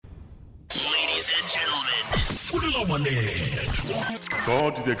Ladies and gentlemen, Fulela Wanethwa.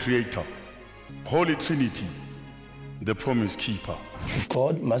 God the Creator, Holy Trinity, the Promise Keeper.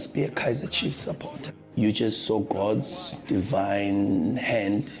 God must be a Kaizer Chiefs supporter. You just saw God's divine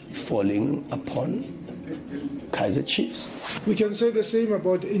hand falling upon Kaizer Chiefs. We can say the same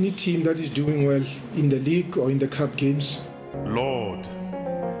about any team that is doing well in the league or in the cup games. Lord,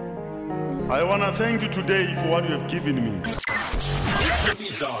 I want to thank you today for what you have given me.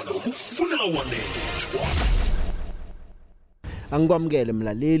 Angikwamukele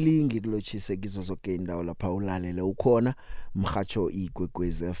mlaleli ngikulochise kizo zonke indawo lapha ulalele ukhona mhatsho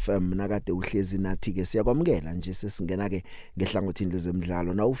igwegwezi FM nakade uhlezi nathi ke siyakwamukela nje sesingena ke ngehlangothini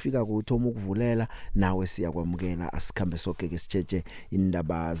lezemidlalo na ufika kuthoma ukuvulela nawe siyakwamukela asikhambe sonke ke sitsheje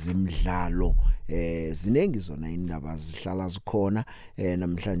indaba zemidlalo zinengi zona indaba zihlala zikhona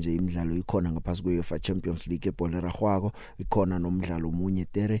namhlanje imidlalo ikhona ngaphasi kweUEFA Champions League ebhola ragwako ikhona nomdlalo omunye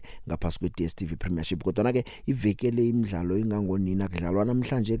tere ngaphasi kweDStv Premiership kodwa ke ivekele imidlalo ingangonina kudlalwa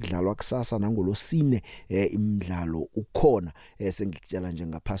namhlanje kudlalwa kusasa nangolosine imidlalo ukhona sengikutshela nje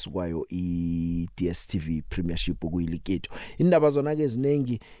ngaphasi kwayo iDStv Premiership kuyilikethu indaba zona ke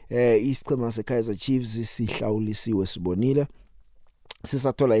zinengi isichema seKaizer Chiefs sihlawulisiwe sibonile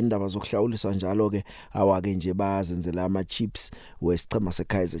sisathola indaba zokuhlawuliswa njalo ke awake nje bazenzela ama chips wesichema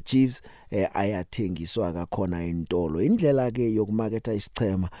seKaizer Chiefs ayathengiswa akakhona entolo indlela ke yokumaketha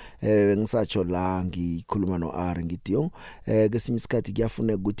isichema ngisatsho la ngikhuluma noR ngidiyong kesinye isikhathi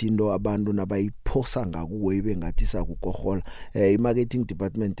kuyafuneka ukuthi into abantu nabayiphosa ngakuwe ibe ngathi sakukohola imarketing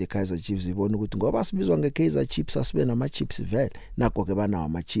department eKaizer Chiefs ibona ukuthi ngoba sibizwa ngeKaizer Chiefs asibe nama chips vele nakho ke banawo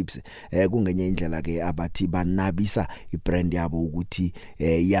ama chips kungenye indlela ke abathi banabisa ibrand yabo ukuthi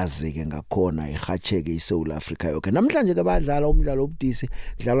yazeke ngakhona ihacheke iSouth Africa yonke namhlanje ke badlala umdlalo obudisi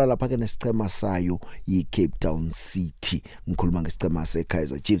kudlalwa lapha ke nesicema sayo iCape Town City ngikhuluma ngesicema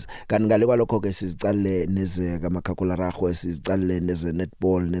seKaizer Chiefs kanti ngale kwalokho ke sizicalile neze kamakhakhula ragwe sizicalile neze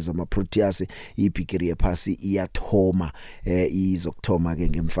netball neze ama Proteas ibigiri yephasi iyathoma izokuthoma ke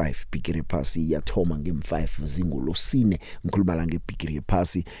ngem5 bigiri yephasi iyathoma ngem5 zingolosine ngikhuluma la ngebigiri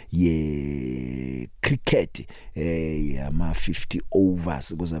yephasi ye cricket yama 50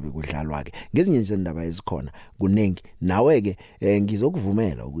 overs kuzabe kudlalwa ke ngezinye izindaba ezikhona kunengi nawe ke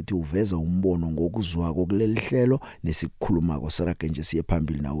ngizokuvumela ukuthi uveze umbono ngokuzwa kokuleli hlelo nesikukhuluma kosarage nje siye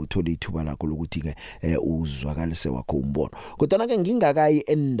phambili nawe uthola ithuba lakho lokuthi ke uzwakalise wakho umbono kodwa ke ngingakayi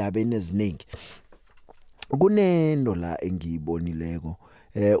endabeni eziningi kunendo la engiyibonileko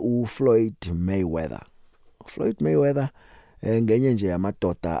uFloyd Mayweather ngenye nje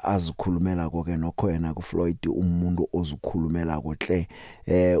yamadoda azikhulumela konke nokho yena kuFloyd umuntu ozikhulumela kohle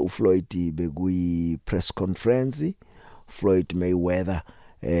uFloyd bekuyi press conference Floyd Mayweather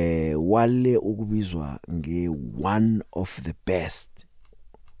wale ukubizwa nge one of the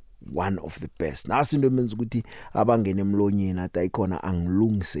best nasinto emenza ukuthi abangene emlonyeni atayikhona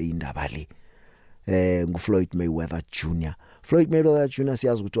angilungise indaba le nguFloyd Mayweather Jr. Floyd Mayweather Jr.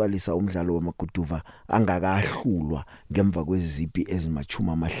 siyazi ukuthi walisa umdlalo wamaguduva angakahlulwa ngemva kwezipi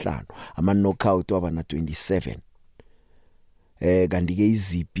ezimachuma amahlanu ama knockout waba na 27 kanti ke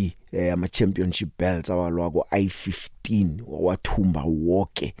izipi ama championship belts awalwa ko I15 wathumba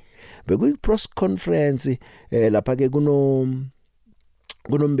wonke bekuyi press conference lapha ke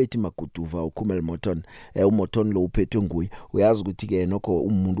kunombethi maguduva uKhumel Moton uMoton lo uphethwe nguye uyazi ukuthi ke nokho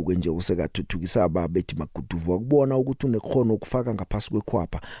umuntu kwenje usekathuthukisa ababethi maguduva ukubona ukuthi unekhono ukufaka ngaphasi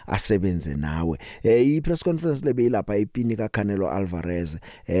kwekhwapha asebenze nawe ipress conference lebe ilapha ipini kaCanelo Alvarez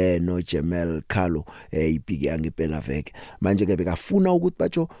no Jamel Carlo ipiki yangempela veke manje ke bekafuna ukuthi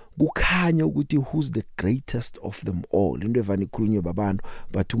batsho kukhanya ukuthi who's the greatest of them all into evani khulunywe babantu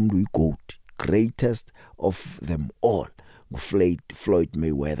bathi umuntu uyigoat greatest of them all Floyd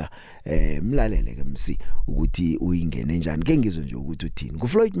Mayweather mlalele ke msi ukuthi uyingene njani ke ngizwe nje ukuthi uthini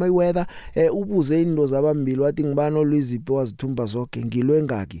kuFloyd Mayweather ubuze into zabambili wathi ngibani olwizipho wazithumba zonke ngilwe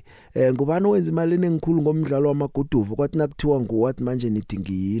ngaki ngubani owenza imali enengikhulu ngomdlalo wamaguduvu kwathi nakuthiwa nguwathi manje nithi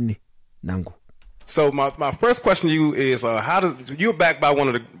ngiyini nangu. So my first question to you is how does you're backed by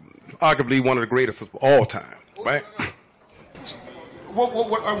arguably one of the greatest of all time, right?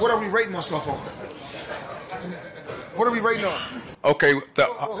 What are we rating ourselves on? What are we rating on? Okay.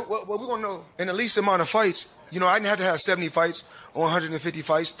 Well, we're going to know in the least amount of fights. You know, I didn't have to have 70 fights or 150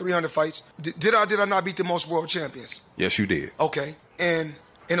 fights, 300 fights. Did I not beat the most world champions? Yes, you did. Okay. And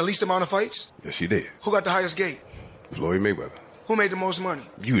in the least amount of fights? Yes, you did. Who got the highest gate? Floyd Mayweather. Who made the most money?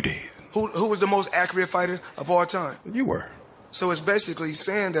 You did. Who was the most accurate fighter of all time? You were. So it's basically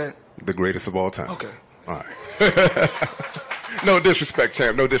saying that... The greatest of all time. Okay. All right. No disrespect,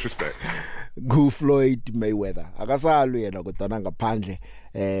 champ. No disrespect. ku Floyd Mayweather akasalwe yena kodwa ngaphandle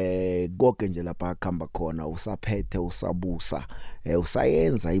konke nje lapha akhamba khona usaphethe usabusa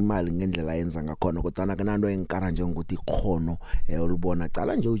usayenza imali ngendlela yenza ngakhona kodwa akananto enkara nje ukuthi ikhono olubona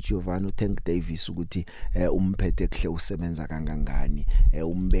cala nje uGiovanni uTank Davis ukuthi umphethe kuhle usebenza kangangani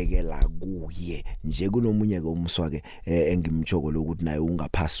umbekela kuye nje kunomunye ke umswake engimtshoko lokuthi naye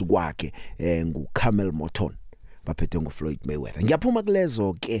ungaphasi kwakhe nguCamel Morton baphethe nguFloyd Mayweather. Ngiyaphuma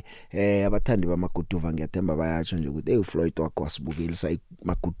kulezo ke abathandi bamaguduva ngiyathemba bayatsho nje ukuthi uFloyd wakho wasibukilisa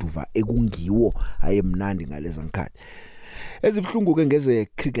maguduva ekungiwo ayemnandi ngaleza ngikhathi. Ezibhlungu ke ngeze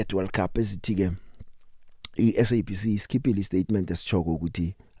Cricket World Cup ezithi ke iSABC iskiphile statement esichoko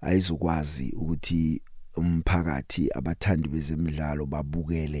ukuthi ayizokwazi ukuthi umphakathi abathandi bezemidlalo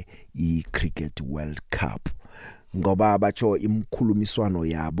babukele iCricket World Cup. Ngoba batsho imkhulumiswano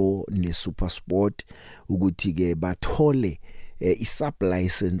yabo neSuperSport ukuthi ke bathole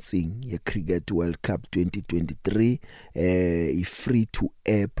i-sub-licensing ye-Cricket World Cup 2023 i-free to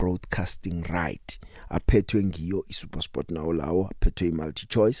air broadcasting right aphethwe ngiyo iSuperSport nawo lawo aphethwe i-multi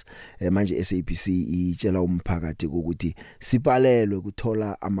choice manje SABC itshela umphakathi ukuthi sipalelwe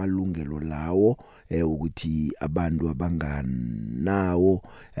ukuthola amalungelo lawo ukuthi abantu abanganawo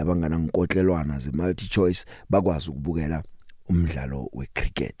abanganankotlelwana ze-multi choice bakwazi ukubukela umdlalo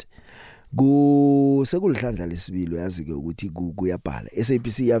we-cricket. Sekulihlandla lesibili yazi ke ukuthi kuyabhala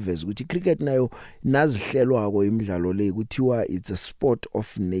SABC yaveza ukuthi cricket nayo nazihlelwako imidlalo le kuthiwa it's a sport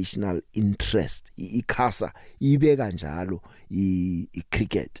of national interest ikhasa ibeka njalo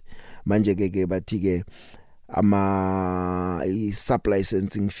icricket manje ke bathi ke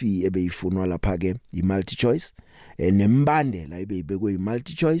i-sub-licensing fee ebeyifunwa lapha ke i-multi choice nembandela ebeyibekwe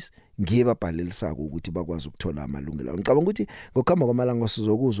i-multi choice ngiyebabhalelisako ukuthi bakwazi ukuthola amalungelo. Ngicabanga ukuthi ngokuhamba kwamalanga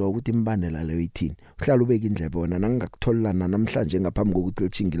sizokuzwa ukuthi imbandela leyo ithini. Uhlala ubeka indlebe wona nangingakutholana namhlanje ngaphambi kokuthi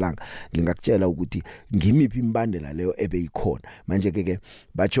lichingilanga ngingakutshela ukuthi ngimiphi imbandela leyo ebeyikhona. Manje ke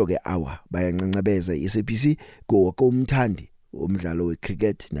batsho ke awa bayancancabeza iSABC wonke umthandi umdlalo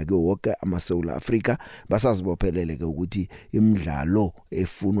wecricket nake wonke amaSouth Africa basazibophelele ke ukuthi imidlalo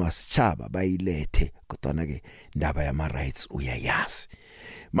efunwa sichaba bayilethe kodwa ke indaba yama rights uyayazi.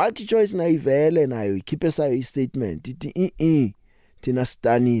 Multi choice na ivele nayo ikhiphe sayo istatement ithi thina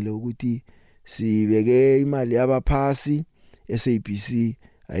sidanile ukuthi sibeke imali yabaphasi SABC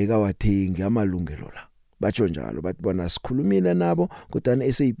ayikawathengi amalungelo la batsho njalo bathi bona sikhulumile nabo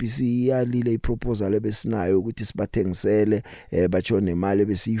kodwa SABC iyalile iproposal ebesinayo ukuthi sibathengisele batsho nemali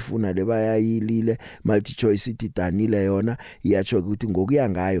besiyifuna lebayayilile multi choice idanile yona iyatsho ukuthi ngokuya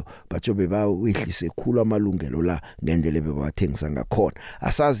ngayo batsho bebawehlise khulu amalungelo la ngendlela bebathengisa ngakhona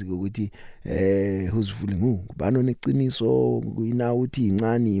asazi ukuthi who's fooling who bano neqiniso ina uthi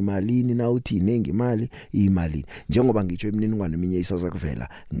incane imalini na uthi inengi imali njengoba ngitsho imininingwane eminye isaza kuvela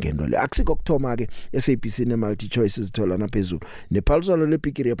ngento le akusiko kuthoma ke SABC ne-multi choices zitholana phezulu nephaliswano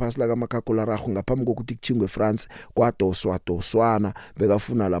lepikiri yephasi la kamakhakhula rahu ngaphambi kokuthi kuchingwe France kwadoswana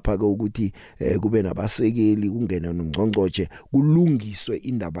bekafuna lapha ke ukuthi kube nabasekeli kungene nongcongcotshe kulungiswe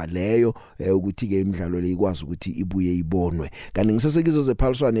indaba leyo ukuthi ke imidlalo le ikwazi ukuthi ibuye ibonwe kanti ngisesekizo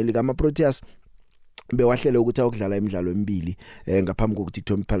zephaliswano elika Proteas bewahlele ukuthi awukudlala imidlalo emibili ngaphambi kokuthi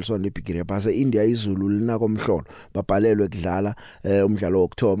kuthome iphaliswano lebigiri yaphasi India izulu linako omhlolo babhalelwe ukudlala umdlalo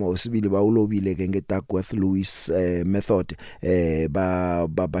wokthoma osibili bawulobile ke ngeDuckworth Lewis method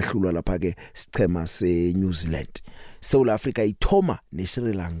bahlulwa lapha ke sichema seNew Zealand. South Africa ithoma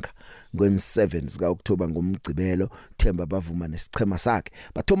neSri Lanka ngo-7 zika October ngomgcibelo Themba bavuma nesichema sakhe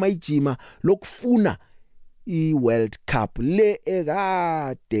bathoma ijima lokufuna iWorld Cup le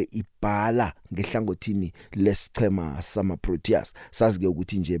ekade ibhala ngehlangothini lesichema sama Proteas sazi ke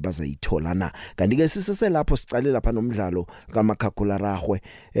ukuthi nje bazayithola na kanti ke sisese lapho sicale lapha nomdlalo kamakhakhula rahwe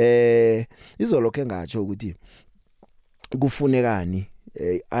izolo ke ngatsho ukuthi kufunekani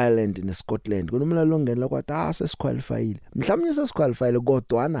Ireland neScotland kunomlalo ongena kwathi sesiqualifyile mhlawumnye sesiqualifyile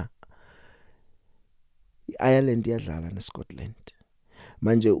kodwana iIreland iyadlala neScotland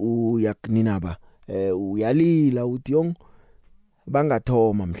manje uyakninaba uyalila uthi yong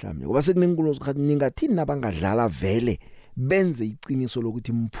bangathoma mhlawumbe ngoba sekunenkulumo zokuthi ningathini nabangadlala vele benze iqiniso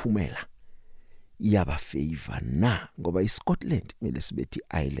lokuthi imphumela iyaba favor na ngoba iScotland kumele sibethi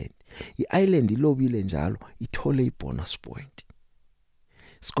Ireland iIreland ilobile njalo ithole ibonus point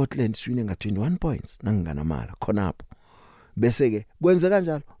Scotland swine nga 21 points nanginganamala khonapho bese ke kwenze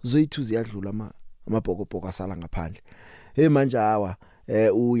kanjalo zoyi2 ziyadlula amabhokobhoko asala ngaphandle manje hawa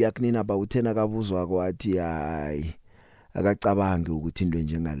uyakunina bawuthena kabuzwa kwathi hayi akacabangi ukuthi into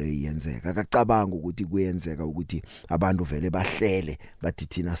njengalo iyenzeka akacabanga ukuthi kuyenzeka ukuthi abantu vele bahlele bathi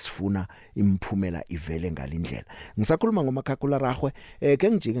thina sifuna imphumela ivele ngalindlela ngisakhuluma ngomakhakulararhwe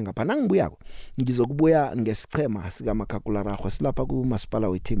ke ngijike ngapha nangibuyako ngizokubuya ngesichema sika makhakulararhwe silapha ku masipala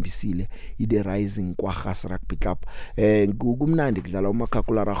wethembisile ide Rising kwaGas Rugby Club kumnandi kudlala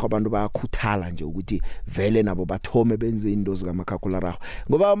umakhakulararhwe abantu bayakhuthala nje ukuthi vele nabo bathome benze into zika makhakulararhwe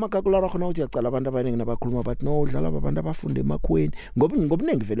ngoba umakhakulararhwe nawuthi yacala abantu abaningi nabakhuluma bathi no udlala abantu abafunde emakweni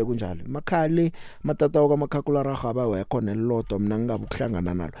ngobunengi vele kunjalo makhale matata okamakhakulararhwe abawekhona lelodwa mina ngingabe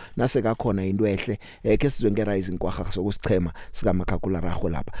ukuhlangana nalo nase kakhona into ehle ke sizwe ngeRising kwaGas sokusichema sika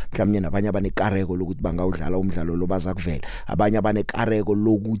makhakulararhwe lapha mhlawumnye nabanye abanekareko lokuthi bangawudlala umdlalo lo baza kuvela abanye abanekareko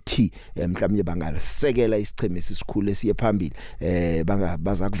lokuthi mhlawumnye bangalisekela isicheme esikhulu esiye phambili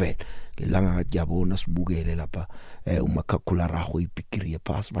baza kuvela ngelanga ngathi yabona sibukele lapha umakhakulararhwe ibigiri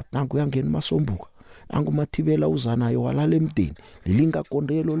yephasi bathi nangu uyangena masombuka nangu mathibela uzanayo walala emdeni lilinga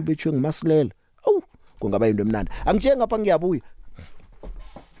kondelo libetshwe ngimasilela awu kungaba into emnandi angitshenge ngapha ngiyabuya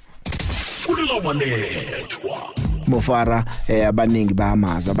Fulela Wanethwa Mofara abaningi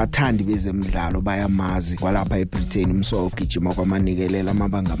bayamazi abathandi bezemidlalo bayamazi kwalapha eBritain umso ogijima kwamanikelela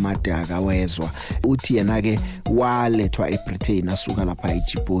amabanga amade akawezwa uthi yena ke walethwa eBritain asuka lapha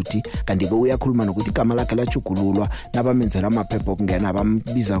eJibouti kanti ke uyakhuluma nokuthi igama lakhe lajugululwa nabamenzela amaphepho okungena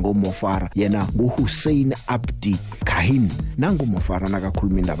abambiza ngoMofara yena nguHussein Abdi Kahin nangu Mofara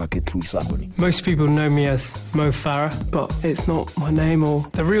nakakhuluma indaba ke Thluisako ni Most people know me as Mo Farah, but it's not my name or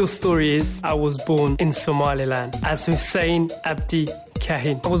the real story is I was born in Somaliland as Hussein Abdi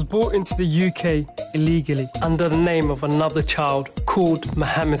Kahin. I was brought into the UK illegally under the name of another child called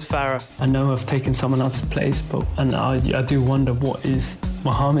Mohammed Farah. I know I've taken someone else's place, and I do wonder what is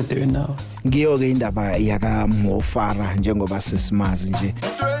Mohammed doing now. Ngiyo ke indaba yaka Mo Farah njengoba sesimazi nje.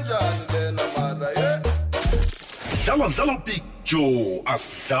 Dlala Big Joe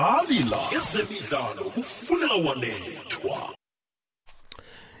asidlali la ezemidlalo kufulela Wanethwa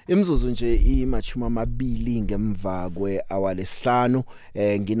Imzuzu nje imachuma amabili ngemva kwehour lesihlanu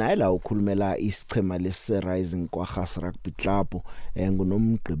nginaye la ukhulumela isichema leSerising kwaGas Rugby Club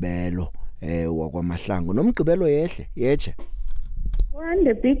ngunomgqibelo wakwaMahlangu nomgqibelo yeche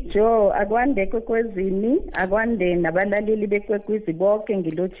Kwande Big Joe akwande kwekwezini akwande nabalaleli bekwekwezi bonke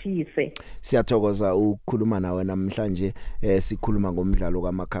ngilotshise Siyathokoza ukukhuluma nawe namhlanje sikhuluma ngomdlalo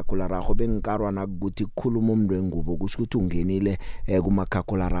kamakhakulararhwe bengikarwana ukuthi ukukhuluma umuntu wengubo kusho ukuthi ungenile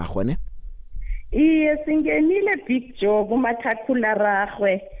kumakhakulararhwe ne Iye singenile Big Joe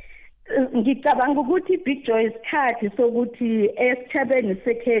kumakhakulararhwe ngicabanga ukuthi Big Joe isikhathi sokuthi esithabeni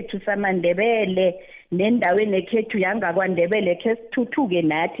sekhethu samandebele nendaweni ekhethu yangakwandebele ke sithuthuke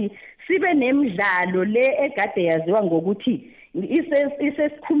nathi sibe nemidlalo le egade yaziwa ngokuthi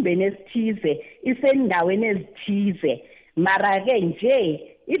isesikhumbeni esithize isendaweni ezithize mara ke nje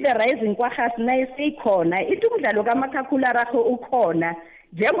the Rising kwaGas nayisekhona ithi umdlalo kamakhakulararhwe ukhona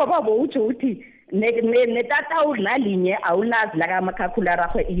njengoba bowuthi uthi netata udlalinye awulazi la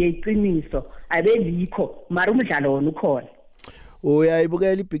kamakhakulararhwe iyiqiniso abelikho mara umdlalo wona ukhona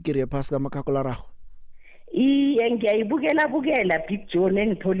uyayibukela ibigiri yephasi kamakhakulararhwe Iye ngiyayibukela Big Joe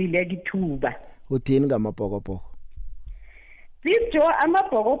nengitholile kithuba uthini ngamabhokobhoko Big Joe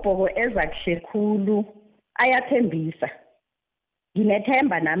amabhokobhoko ezakuhle khulu ayathembisa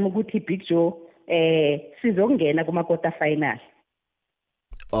Nginethemba nami ukuthi Big Joe sizongena kuma quarter final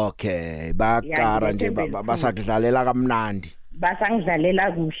Okay baqara nje basakudlalela kamnandi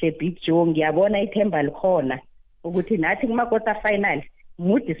basangidlalela kuhle Big Joe ngiyabona ithemba likhona ukuthi nathi kuma quarter final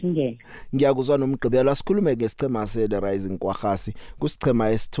mude singene ngiyakuzwa nomgqibelo asikhulume ngesichema se-The Rising kwaGas kusichema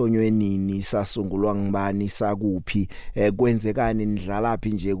esithonyweni sasungulwa ngibani sakuphi kwenzekani nidlalaphi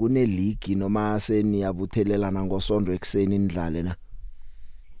nje kune league noma seniyabuthelelana ngosonto ekseni nidlale na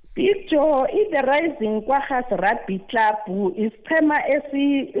Big Joe The Rising kwaGas Rugby Club isichema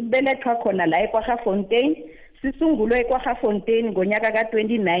esibelethwa khona la eKwaGafontein sisungulwe eKwaGafontein ngonyaka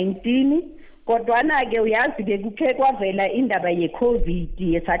ka2019 kodwana ke uyazi ke kukhe kwavela indaba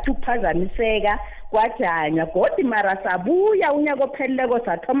yeCovid esathi ukuphazamiseka kwajanywa kodwa mara sabuya unyaka opheleleko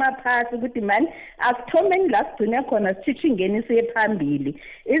sathoma phasi ukuthi man asithomeni la sigcine khona sithingeni siyephambili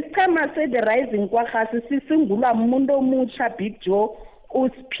isichema se-The Rising kwaGas sisungulwa umuntu omutsha Big Joe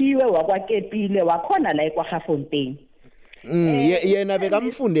usiphiwe wakwakepile wakhona la eKwaGafontein yena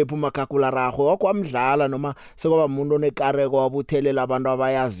bekamfunde ePhumakhakulararhwe wakwamdlala noma sekwaba umuntu onekareko wabuthelela abantu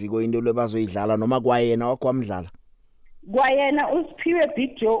abayaziko into lebazoyidlala noma kwayena wakwamdlala kwayena usiphiwe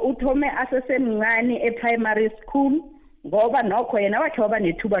Big Joe uthome asesemncane ePrimary school ngoba nokho yena wakhe waba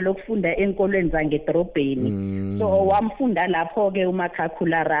nethuba lokufunda enkolweni zangedrobheni so wamfunda lapho ke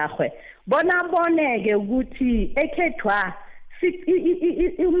uMakhakhulararhwe bona boneke ukuthi ekhethwa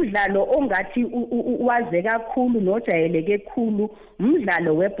umdlalo ongathi waze kakhulu nojayeleke kakhulu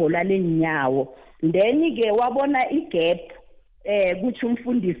umdlalo webhola lenyawo then ke wabona igap kuthi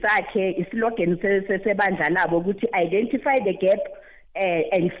umfundisi wakhe islogan sebandla labo ukuthi identify the gap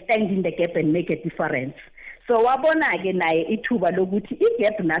and stand in the gap and make a difference so wabona ke naye ithuba lokuthi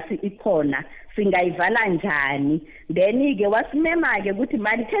igap nasi ikhona singayivala njani then ke wasimema ke ukuthi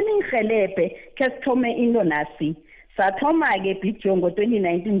mali keningihelebhe ke sithome into nasi sathoma ke Big Joe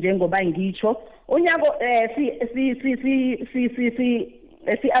ngo2019 njengoba ngitsho unyako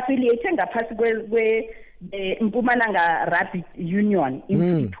si affiliate ngaphasi kwe Mpumalanga Rugby Union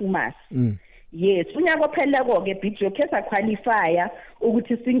in Thomas yes unyako pheleko ke Big Joe ke sa qualifya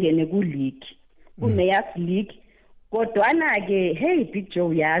ukuthi singene ku league Mayors League kodwana ke hey Big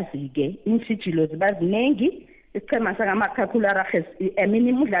Joe yazi ke intshijilo zibazinengi isichema sakaMakhakhulararhwe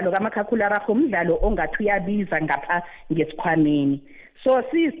umdlalo kaMakhakhulararhwe umdlalo ongathi uyabiza ngapha ngesikhwameni so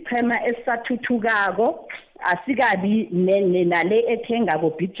sisichema esathuthukako asikabi nale ethenga ko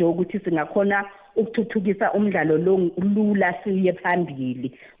Big Joe ukuthi singakhona ukuthuthukisa umdlalo lula siye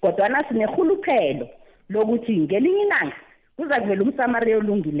phambili kodwana sinehuluphelo lokuthi ngelinye ilanga kuza kuvela umsamari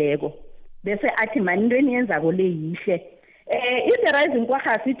olungileko bese athi mani into eniyenza ko le yihle the rising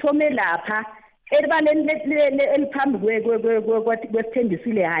kwahasi ithome lapha elibaleni eliphambi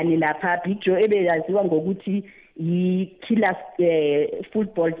kwesithendisile hani lapha Big Joe ebeyaziwa ngokuthi yi-Killers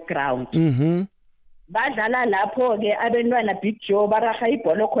football ground badlala lapho ke abantwana Big Joe baraha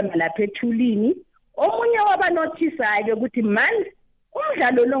ibhola khona lapha ethulini omunye wabanothisa ke ukuthi man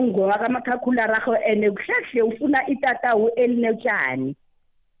umdlalo lo ngoba kaMakhakhulararhwe kuhlahle ufuna itatawu elinetshani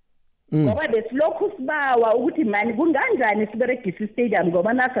ngoba besilokhu sibawa ukuthi mani kunganjani siberegisa stadium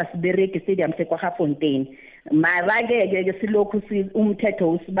ngoba nasa sibereke stadium seKwaGafontein mara ke silokhu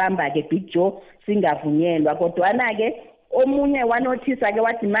umthetho usibamba ke Big Joe singavunyelwa kodwana ke omunye wanothisa ke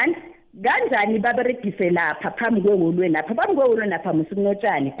wathi mani kanjani baberegise lapha phambi kweholweni lapha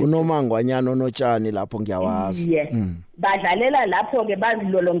musikunotshani kunomangwanyana onotshani lapho ngiyawazi badlalela lapho ke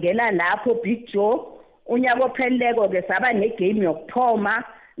bazilolongela lapho Big Joe unyako pheleleko ke saba negame yokuthoma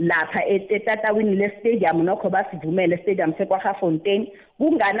lapha etatawini le stadium nokho basivumele stadium seKwaGafontein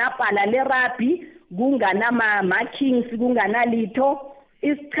kunganapala le rugby kunganama Kings kunganalitho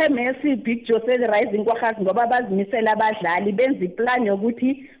isicheme Big Joe se rising kwahasi ngoba bazimisela abadlali benza iplan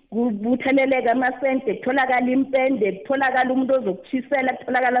yokuthi kubutheleleka amasente kutholakala impende kutholakala umuntu ozokuchisela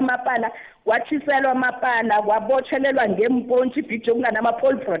kutholakala amapala kwachiselwa amapala kwabotshelelwa ngempontshi Big Joe kunganama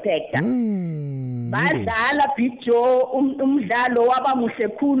pole protector badlala Big Joe umdlalo waba muhle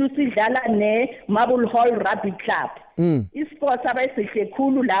khulu sidlala neMarble Hall Rugby Club isports abayisihle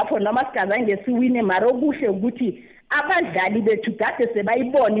khulu lapho noma sikazange siwine mara okuhle ukuthi abadlali bethu kade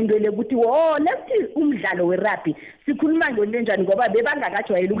sebayibona into lekuthi lethi umdlalo werugby sikhuluma ngenjani ngoba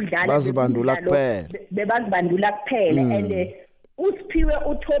bebangakajwayela ukudlala bazibandula kuphela bebazibandula kuphela and usiphiwe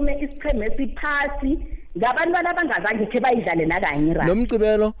uthome isicheme esiphasi ngabantwana abangazange ke bayidlale nakanye rugby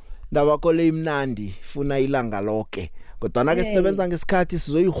nomcibelo ndaba kole imnandi funa ilanga lonke kodwa ke sisebenza ngesikhathi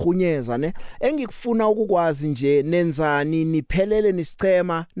sizoyihunyeza engikufuna ukukwazi nje nenzani niphelele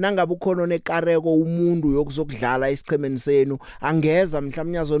nisichema nangabe ukhona nekareko umuntu yokuzokudlala isichemeni senu angeza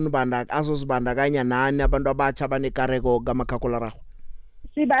mhlawumnye azozibandakanya nani abantu abatsha banekareko kaMakhakhulararhwe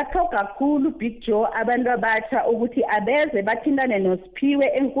sibathoga kakhulu Big Joe abantu abatsha ukuthi abeze bathindane noSiphiwe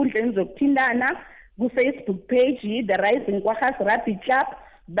enkundleni zokuthindana ku Facebook page The Rising Kwahasi Rugby Club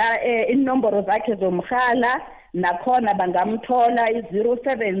inomboro zakhe zomkhala nakhona bangamthola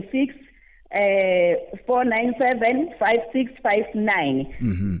 076 4975659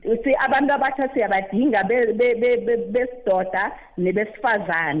 usi abantu abatsha siyabadinga besidoda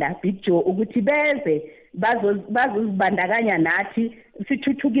nebesifazana Big Joe ukuthi beze bazozibandakanya nathi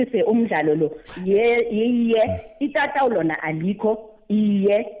sithuthukise umdlalo lo ye itatawu lona alikho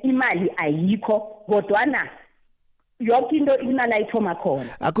iye imali ayikho kodwana yonke into inala ithoma khona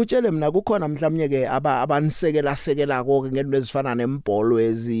akutshele mina kukhona mhlawumnye ke abanisekela konke ngento ezifana nembholo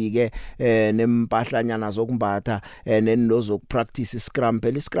ezike nempahlanyana zokumbatha nenendo zokupractice scrum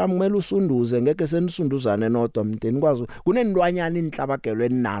phela iscrum kumele usunduze ngeke senisunduzane nodwa mnteni kwazi kunenilwanyana inhlabagelwe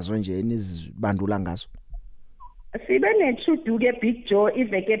ninazo nje enizibandula ngazo sibe nethudu ke Big Joe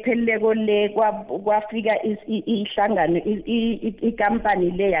iveke pheleleko le kwafika ihlangano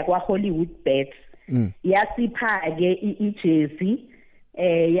ikampani le yakwa Hollywood Bets yasipha ke ijersey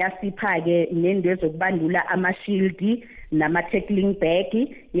yasipha ke nendo ezokubandula ama shield nama tackling bag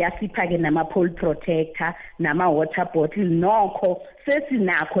yasipha ke nama pole protector nama water bottle nokho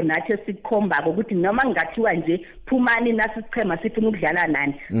sesinakho nathi sikhomba ukuthi noma ngathiwa nje phumani nasisichema sifuna ukudlala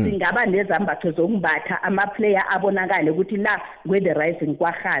nani singaba nezambatho zokumbatha ama player abonakale ukuthi la the rising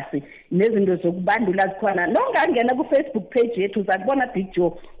kwaGhasi nezinto zokubandula zikhona nongangena ku Facebook page yethu uzakubona Big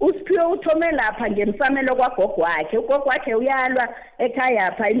Joe usiphiwe uthome lapha ngemsamelo kwagogo wakhe ugogo wakhe uyalwa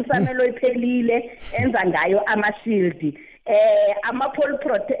ekhaya pha imsamelo iphelile enza ngayo ama shield ama pole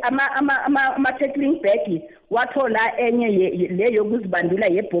protect ama tackling bag wathola enye leyo kuzibandula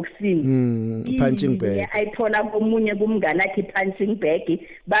yeboxing punching bag ayithola komunye kumngane akhe punching bag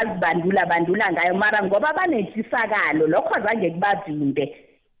bandula ngayo mara ngoba banetsisakalo lokho zange kubavimbe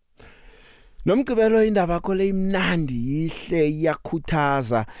Nomgcibelo indaba yakho le imnandi ihle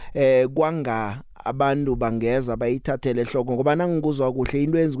iyakhuthaza kwanga abantu bangeza bayithathele ehloko ngoba nangikuzwa kuhle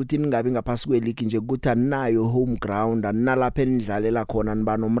into yenza ukuthi ningabi ngaphasi kweligi nje ukuthi aninayo home ground aninalapha enidlalela khona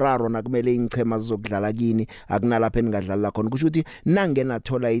niba nomraro nakumele ingchema zizokudlala kini akunalapha eningadlalela khona kusho ukuthi nangena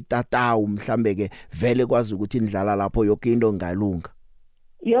thola itatawu mhlambe ke vele kwazi ukuthi nidlala lapho yonke into ngalunga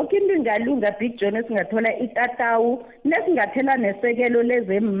yonke into ingalunga Big John singathola itatawu nesingathela nesekelo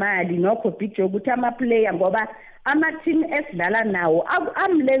lezemali nokho Big John ukuthi ama player ngoba ama team esidlala nawo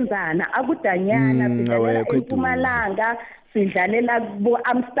amlenzana akudanyana sidlalela eMpumalanga sidlalela ku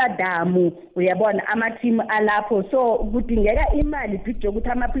Amsterdam uyabona ama team alapho so kudingeka imali Big John ukuthi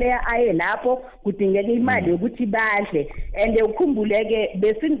ama player aye lapho kudingeka imali yokuthi badle and ukhumbuleke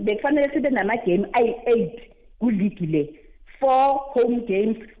bekufanele sibe nama game ayi8 ku league le 4 home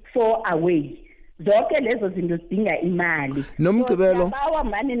games 4 away zonke lezo zinto zidinga imali nomgcibelo bawa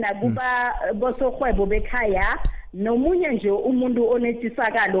mani nakuba bosohwebo bekhaya nomunye nje umuntu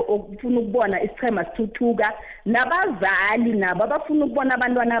onetsisakalo okufuna ukubona isichema sithuthuka nabazali nabo abafuna ukubona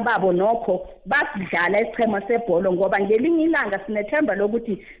abantwana babo nokho basidlala isichema sebhola ngoba ngelinye ilanga sinethemba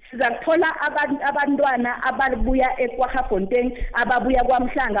lokuthi sizakuthola abantwana ababuya eKwaGafontein ababuya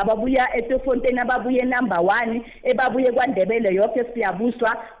kwaMhlanga ababuya eTofontein ababuya number 1 ebabuye kwaNdebele yonke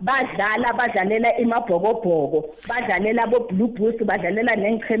siyabuswa badlalela eMabhokobhoko badlalela bo Blue Bulls badlalela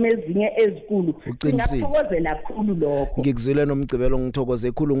nengcheme ezinye ezikulu singakuthokozela kakhulu lokho ngikuzwile nomgcibelo ngithokoze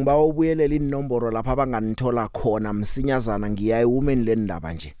ekhulu ngibawa ubuyelela inomboro lapha abanganithola khona msinyazana ngiyayi women le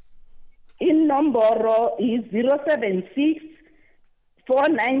ndaba nje inomboro is 076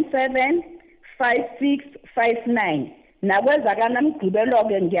 497 5659 nakweza kana mgcibelo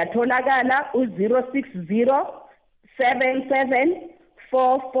ke ngiyatholakala u060 77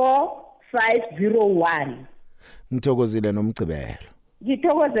 44501 ngithokozile nomgcibelo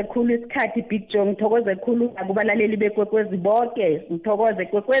ngithokoze khulu isikhathi Big John ngithokoze khulu akubalaleli bekwekwezi bonke ngithokoze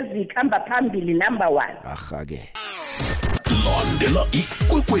kwekwezi khamba phambili number 1 aha ke landela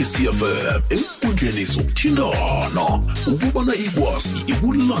ikwekwezi FM enkundleni zokuthindana ukubana ikwazi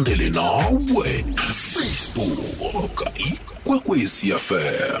ikulandele nawe Facebook ikwekwezi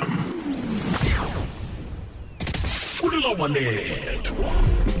FM Fulela Wanethwa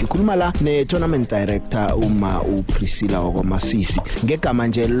ngikhuluma la ne-tournament director uma uPriscilla wakwaMasisi ngegama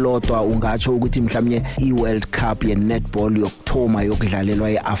nje lodwa ungatsho ukuthi mhlawumnye i-World Cup ye-netball yokuthoma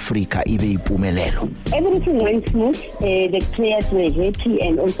yokudlalelwa e-Africa ibe impumelelo. Everything went smooth. The players were happy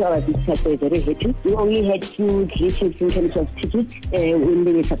and also our visitors were very happy. We only had few glitches in terms of tickets when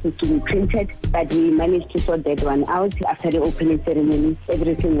they were supposed to be printed, but we managed to sort that one out. After the opening ceremony,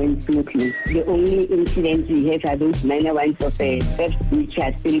 everything went smoothly. The only incidents we have are those minor ones of theft, which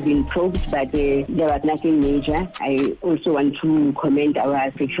are still being probed, but there was nothing major. I also want to commend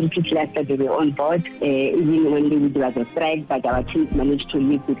our security cluster. They were on board, even when there was a strike, but our teams managed to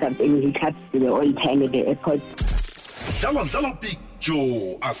leave without any hiccups. They were on time at the airport. Dlala Big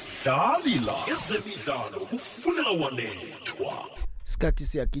Joe asidlali la ezemidlalo kufulela Wanethwa. Sikhathi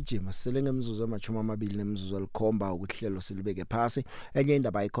siyagijima sele ngemzuzu ama-20 nemizuzu alikhomba ukuhlelo silibeke phasi enye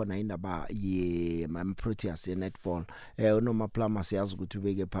indaba ayikhona indaba ye-Proteas ye-netball unoma plama siyazi ukuthi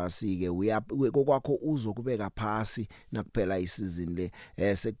ubeke phasi ke kokwakho uzokubeka phasi nakuphela isizini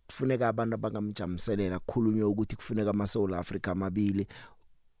le sekufuneka abantu abangamjamiselela kukhulunywe ukuthi kufuneka ama-South Africa amabili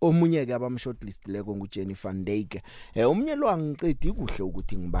omunye ke abamshortlist leko nguJennifer Ndeke omunye lo angicedi kuhle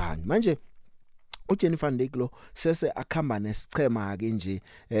ukuthi ngibani manje uJennifer Ndeke lo sese akhamba nesichema ke nje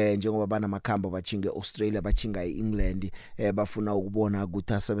njengoba banamakhamba bachinge eAustralia bachinga eEngland bafuna ukubona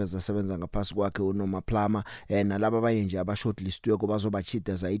ukuthi asebenza ngaphasi kwakhe unoma plama nalabo abanye nje abashortlistwe ko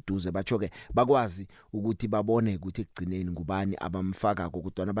bazobachita zayiduze bacho ke bakwazi ukuthi babone ukuthi ekugcineni ngubani abamfaka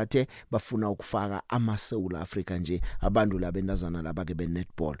kodwa bathe bafuna ukufaka amaSouth Africa nje abantu labendazana labake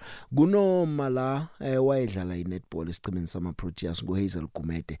benetball kunoma la wayedlala inetball esichimeni sama Proteas ngoHazel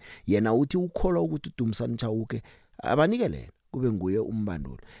Gumede yena uthi ukholwa ukuthi uDumsani Chauke abanikele kube nguye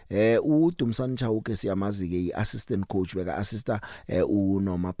umbanduli uDumsani Chauke siyamazi ke iassistant coach beka assista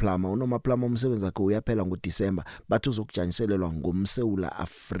uNoma Plama umsebenzi wakhe uyaphela ngoDisemba bathi uzokujanyiselelwa ngomseula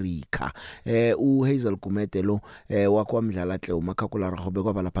Africa uHazel Gumede lo wakwamdlala hle uMakhakula Ragobe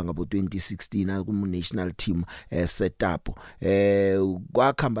kwaba lapha ngabo 2016 ku national team setup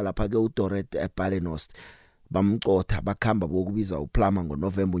kwakhamba lapha ke uDoret Balenost bamcotha bakhamba bokubiza uPlama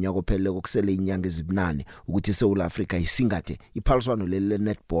ngoNovember unyaka ophelele kokusele inyanga ezibunane ukuthi eSouth Africa isingathe iphaliswano le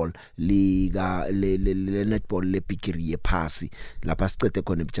netball le netball le bigiri yephasi lapha sicede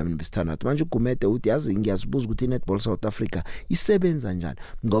khona ebujameni besithandathu manje uGumede uthi yazi ngiyazibuza ukuthi netball South Africa isebenza njani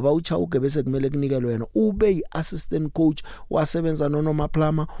ngoba uChauke bese kumele kunikelwe yena ube yiassistant coach wasebenza noNoma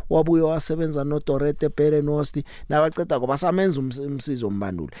Plama wabuye wasebenza noDorete Perenosti nabaceda ngoba samenza umsizo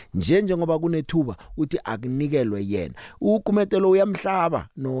umbanduli njengoba kunethuba uthi nikelwe yena uGumede lo uyamhlaba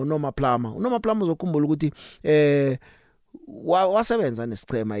noNoma Plama uzokhumbula ukuthi wasebenza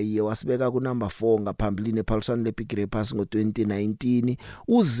nesichema iye wasibeka ku number 4 ngaphambilini ephaliswano leBigiri Pass ngo2019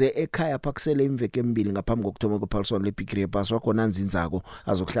 uze ekhaya phakusele imveke emibili ngaphambi kokuthoma kwephaliswano leBigiri Pass wakhona nzinzako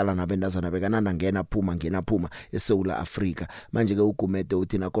azokuhlala nabendazana bekanana ngena phuma eSouth Africa manje ke uGumede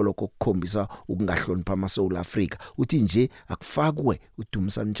uthi nakoloko ukukhombisa ukungahlonipha amaSouth Africa uthi nje akufakwe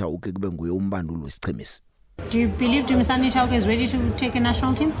uDumsani Chauke kube nguye umbanduli wesichemisi. Do you believe Dumisani Chauke is ready to take a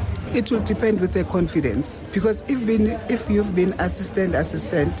national team? It will depend with their confidence because if you've been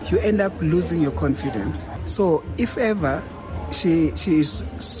assistant, you end up losing your confidence. So if ever she is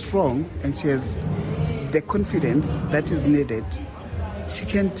strong and she has the confidence that is needed, she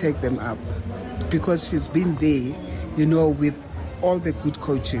can take them up because she's been there, with all the good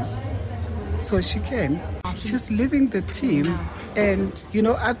coaches. So she can. She's leaving the team. And,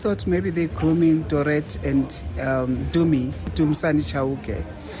 I thought maybe they're grooming Doret and Dumsani Chauke.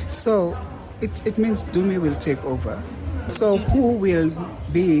 So it means Dumi will take over. So who will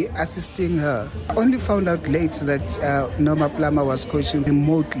be assisting her? Only found out late that Noma Plama was coaching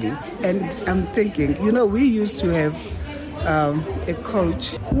remotely. And I'm thinking, we used to have a coach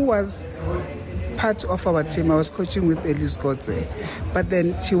who was part of our team. I was coaching with Elise Godze. But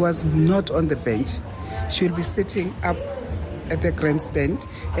then she was not on the bench. She will be sitting up at the grandstand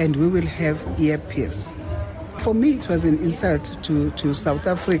and we will have earpiece. For me, it was an insult to South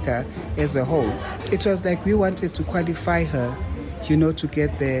Africa as a whole. It was like we wanted to qualify her, to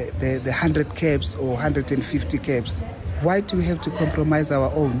get the 100 caps or 150 caps. Why do we have to compromise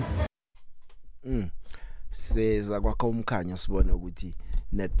our own? Seza kwakho umkhanyo sibone ukuthi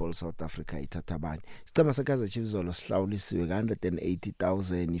netball South Africa ithatha bani sicema seKaizer Chiefs zolo sihlawulisiwe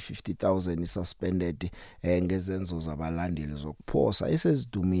ka180,000 50,000 suspended ngezenzo zabalandeli zokuphosa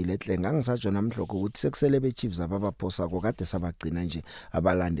esezidumile ehle ngangisajona namhloko ukuthi sekusele beChiefs abaphosa kokade sabagcina nje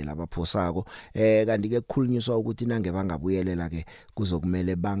abalandeli abaphosako kanti ke kukhulunyiswa ukuthi nange bangabuyelela ke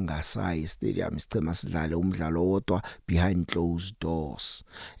kuzokumele bangasayi stadium sicema sidlale umdlalo wodwa behind closed doors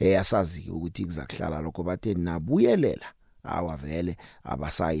asazi ukuthi kuzakuhlala lokho bathe nabuyelela awavele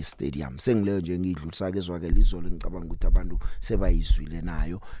abasayi stadium sengileyo nje ngidlulisa kezwa ke lizolo ngicabanga ukuthi abantu sebayizwile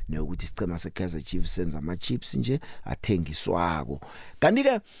nayo nokuthi sicema seKaizer Chiefs senza ama chips nje athengiswako kanti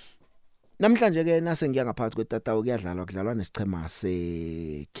ke namhlanje ke nase ngiya ngaphakathi kwetatawu kudlalwa nesicema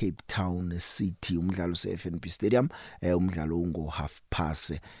se Cape Town City umdlalo se FNB Stadium umdlalo ungo half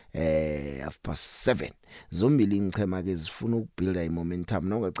past 7 zombili ingchema ke zifuna ukubuilda momentum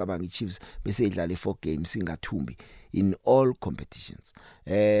nongacabanga iChiefs bese idlala 4 games ingathumbi in all competitions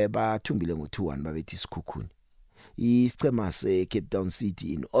bathumbile ngo2-1 babethi isikhukhuni isicema se Cape Town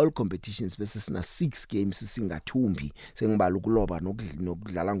City in all competitions bese sina 6 games singathumbi sengibala ukuloba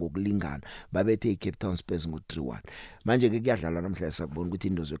nokudlala ngokulingana babethe iCape Town Spurs ngo3-1 manje ke kuyadlalwa namhlanje sakubona ukuthi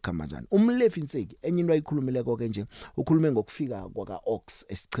indozo ekhamba kanjani umlefi Nseki enye into ayikhulumile konke nje ukhulume ngokufika kwaka Ox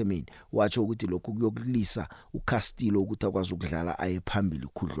esichemeni watsho ukuthi lokhu kuyokulisa uCastillo ukuthi akwazi ukudlala aye phambili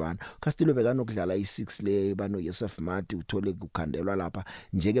ukhudlwana Castillo bekanokudlala i6 le bano Yosef Mati uthole ukukhandelwa lapha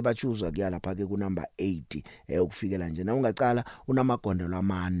njeke bachuzwa kuya lapha ke ku number 8 ukufikela nje na ungacala unamagondelo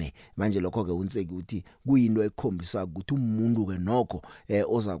amane manje lokho ke uNtseki uthi kuyinto ekhombisa ukuthi umuntu ke nokho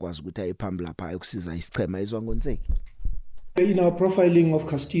ozakwazi ukuthi ayiphambili lapha ekusiza isichema izwa ngoNtseki. In our profiling of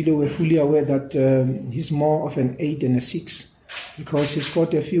Castillo, we're fully aware that he's more of an 8 than a 6 because he's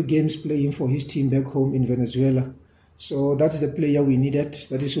got a few games playing for his team back home in Venezuela. So that's the player we needed.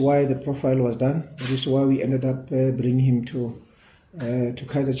 That is why the profile was done. That is why we ended up bringing him to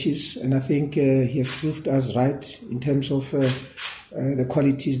Kaizer Chiefs. And I think he has proved us right in terms of the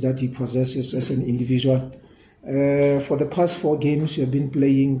qualities that he possesses as an individual. For the past 4 games, we have been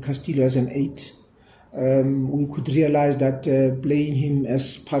playing Castillo as an 8. We could realize that playing him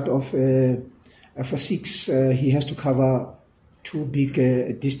as part of For 6, he has to cover too big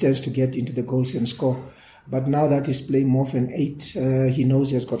a distance to get into the goals and score. But now that he's playing more of an 8, he knows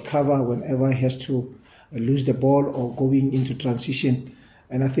he has got cover whenever he has to lose the ball or going into transition.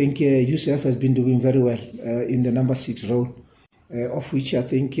 And I think Yusuf has been doing very well in the number 6 role, of which I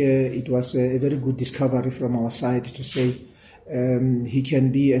think it was a very good discovery from our side to say he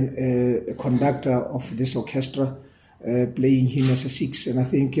can be a conductor of this orchestra, playing him as a 6. And I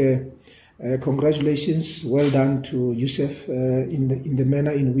think congratulations, well done to Yusuf in the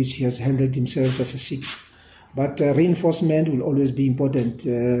manner in which he has handled himself as a 6. But reinforcement will always be important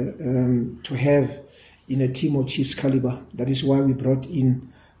to have in a team of Chiefs caliber. That is why we brought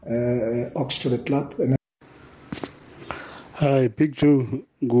in Ox to the club. Hi, Big Joe.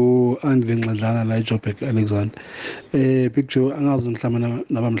 Go Andile Nxadlana la eJoburg Alexander. Big Joe angazi mhlawumbe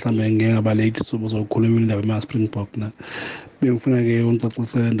nabamhlawumbe ngengabaleki sobo zokukhuluma indaba ema Springbok na. Bengifuna ke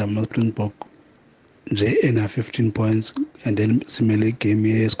uncacisele indaba ema Springbok nje ena 15 points and then simele game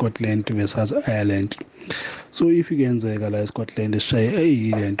ye Scotland versus Ireland. So if ikenzeka la eScotland eshaye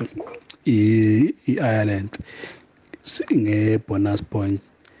ayilento Ireland nge bonus point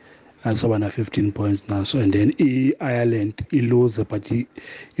asoba na 15 points naso, and then Ireland ilose but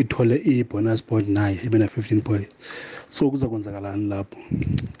ithole bonus point nayo ibe na 15 points. So kuzakwenzakalani lapho?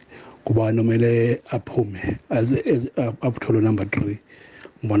 Kuba nomele aphume as abutholo number 3,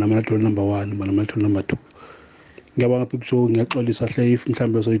 mbona amatholo number 1, mbona amatholo number 2. Ngiyabonga picture, ngiyaxolisa hle if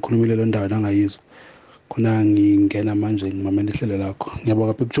mhlambe soyikhulumile le ndawo nangayizwa khona ngingena manje ngimamela ihlelo lakho.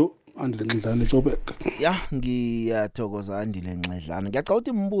 Ngiyabonga picture. Andile Nxadlana eJoburg. Ya ngiyathokoza Andile Nxadlana. Ngiyacela ukuthi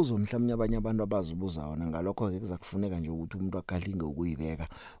imibuzo mhlawumnye abanye abantu abazibuza wona, ngalokho ke kuzakufuneka nje ukuthi umuntu akalinge ukuyibeka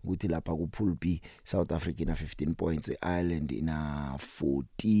ukuthi lapha ku pool B South Africa ina 15 points, Ireland ina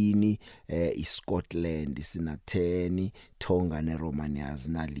 14, iScotland sina 10, Tonga neRomania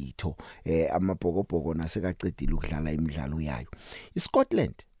zina litho. Amabhokobhoko nasekaqedile ukudlala imidlalo yayo.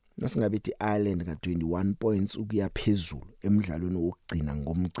 iScotland nasingabethi Ireland ka 21 points ukuya phezulu emidlalweni wokugcina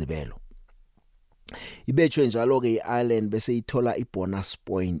ngomgcibelo. Ibetshwe njalo ke iIreland bese ithola ibonus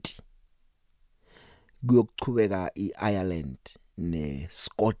point. Kuyokuchubeka iIreland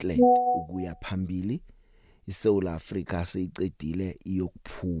neScotland ukuya phambili. iSouth Africa seyicedile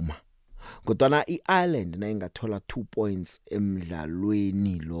iyokuphuma. Kodwa iIreland nayingathola 2 points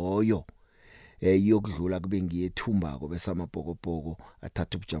emidlalweni loyo, yokudlula kube ngiyethumbako bese amabhokobhoko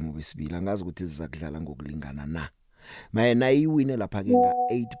athatha ubujamo besibili. Angazi ukuthi sizakudlala ngokulingana na. Mayena iwine lapha ke nga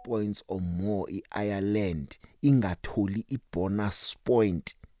 8 points or more iIreland ingatholi ibonus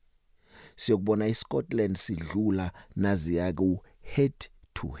point. Siyokubona iScotland sidlula naziya ku head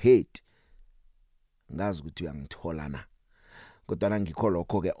to head. Ngazi ukuthi uyangithola na. Kodwa ngikho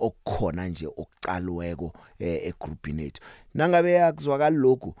lokho ke okukhona nje okucalweko egroupini yethu. Nangabe yakuzwakala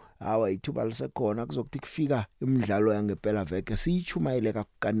lokho, hawa ithuba lisekhona kuzokuthi kufika imidlalo yangempela veke siyichumayele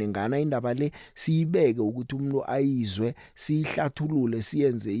kakanengana indaba le, siyibeke ukuthi umuntu ayizwe, sihlathulule,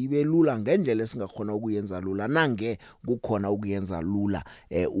 siyenze ibe lula ngendlela esingakhona ukuyenza lula, nange kukhona ukuyenza lula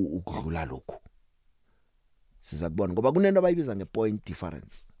ukudlula lokho. Sizakubona ngoba kunento abayibiza ngepoint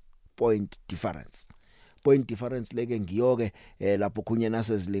difference. Point difference leke ngiyoke lapho kunye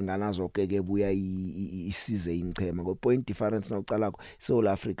nasezilingana zonke ke buya isize inchema ngo point difference nawucala ko. South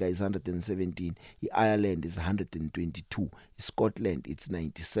Africa is 117, iIreland is 122, iScotland it's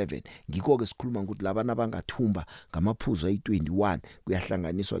 97. Ngikho ke sikhuluma ukuthi labana abangathumba ngamaphuzu ayi21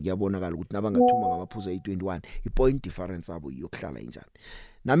 kuyahlanganiswa, kuyabonakala ukuthi nabangathumba ngamaphuzu ayi21 ipoint difference abo iyokuhlala injani.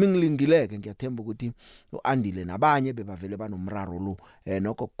 Nami ngilingileke ngiyathemba ukuthi uAndile nabanye bebavele banomraro lo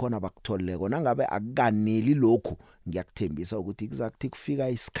nokho kukhona bakutholeko. Nangabe akukaneli lokho, ngiyakuthembisa ukuthi kuzakuthi kufika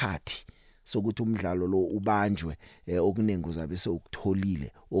isikhathi sokuthi umdlalo lo ubanjwe, okunengi uzabe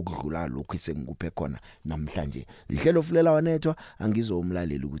sewukutholile okudlula lokho esengikuphe khona namhlanje. Lihlelo Fulela Wanethwa,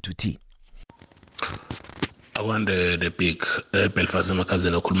 angizomlalela ukuthi uthini. Akwande the big Belfast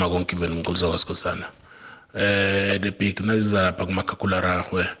emakhazeni okhuluma konke even umkhuluzo kwaSkhosana. The big naziza lapha kumakhakhula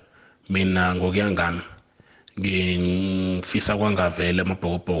rahwe, mina ngokuyangami ngifisa kwangavele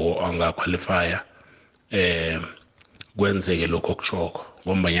amabhokobhoko angaqualifya kwenzeke lokho okuchoko,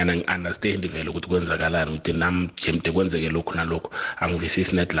 ngombanyana ngiunderstand vele ukuthi kwenzakalani, ukuthi nami jemde kwenzeke lokho nalokho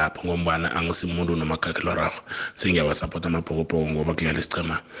angivisisi net lapho, ngombana angisimuntu nomakhakhula rahwe. Sengiyawasupport amabhokobhoko ngoba kudlala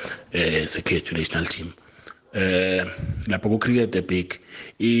isichema sekhethu national team. Lapho ku cricket the big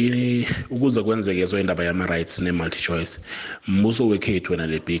ukuze kwenzeke so indaba yama rights ne multi choice, mbuso wekhethu wena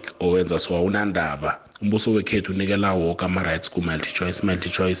le big owenza so unandaba. Umbuso wekhethu unikela wonke ama rights ku multi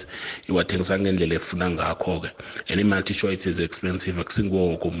choice iwathengisa ngendlela efuna ngakho ke. Any multi choice is expensive, akusingiwo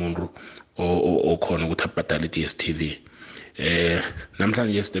wonke umuntu okhona ukuthi abhadale iDStv.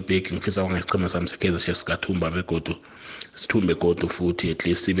 namhlanje the big ngifisa ngesichema sami seKaizer Chiefs kaThumba begodu sithumbe godu futhi at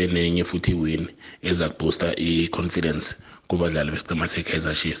least sibe nenye futhi win eza kubooster i-confidence kubadlali besichema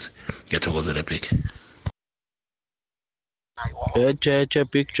seKaizer Chiefs. Ngiyathokozela big. Eche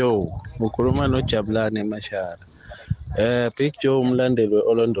Big Joe ukhuluma noJabulane Mashara. Big Joe umlandeli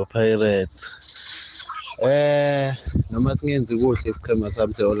weOrlando Pirates. Noma singenzi kuhle isichema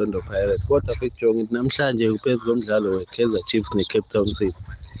sami seOrlando Pirates kodwa Big Joe ngithi namhlanje uphezulu komdlalo weKaizer Chiefs neCape Town City.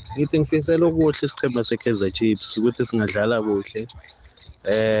 Ngithi ngifisela okuhle isichema seKaizer Chiefs ukuthi singadlala kuhle.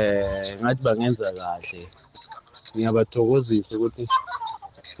 Ngathi bangenza kahle. Ngiyabathokozisa ukuthi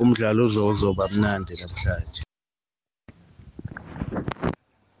umdlalo uzoba mnandi namhlanje.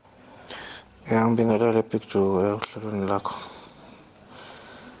 Ngibingelela Big Joe uhlelweni lakho.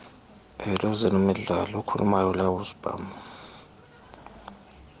 Loze nomidlalo okhulumayo la uSibhamu.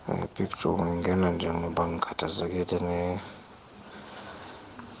 Big Joe ngingena nje ngoba ngikhathazekile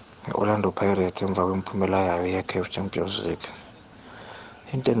ngeOrlando Pirates emva kwemphumela yayo yeCAF Champions League.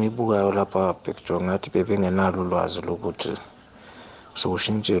 Into engiyibukayo lapha Big Joe ngathi bebengenalo ulwazi lokuthi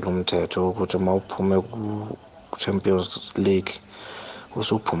sewushintshile umthetho ukuthi mawuphume ku-Champions League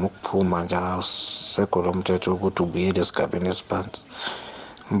usuphuma ukuphuma nje awusekho lo mthetho ukuthi ubuyele esigabeni esiphansi.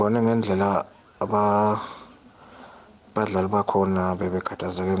 Ngibone ngendlela abadlali bakhona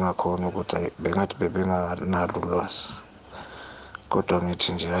bebekhathazeke ngakhona ukuthi bengathi bebenganalo ulwazi. Kodwa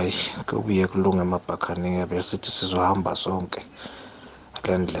ngithi nje hayi kubuye kulunge emabhakhaneni besithi sizohamba sonke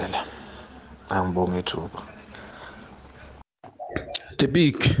le ndlela. Angibonge ithuba. The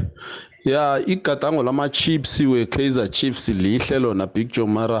big igadango lama Chiefs weKaizer Chiefs lihle lona Big Joe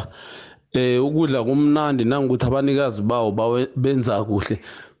mara ukudla kumnandi nangukuthi abanikazi bawo benza kuhle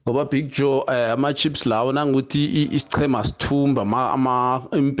ngoba Big Joe ama Chiefs lawo nangukuthi isichema sithumba ama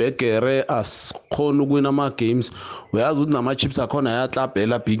imbegere asikhona ukuwina ama games uyazi ukuthi nama Chiefs akhona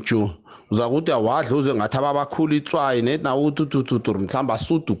yatlabhela Big Joe uzakuthi awadle uze ngathi ababakhulu itswayi nawo utututur mhlamba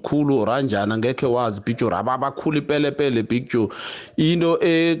sudu khulu oranjana ngeke wazi Big Joe ababakhulu ipelepele Big Joe into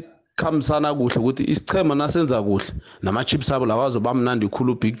khamisana kuhle ukuthi isichema nasenza kuhle nama Chiefs abo lawazo bamnandi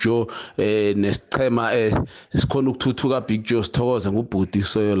khulu Big Joe nesichema esikhona ukuthuthuka Big Joe sithokoze ngubhuti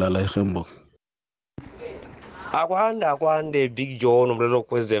soyo la eHembo. Akwande Big Joe nomlelo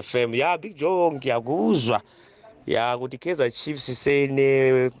kwez FM ya Big Joe ngiyakuzwa ya ukuthi Kaizer Chiefs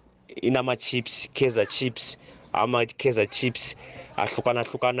sene inama Chiefs Kaizer Chiefs ama Kaizer Chiefs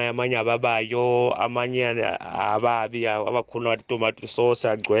ahlukana amanye ababayo amanye ababi abakhona tomato sauce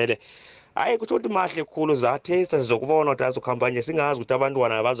agcwele hayi kuthi ukuthi mahle khulu za taste sizokubona ukuthi azokhambanye singazi ukuthi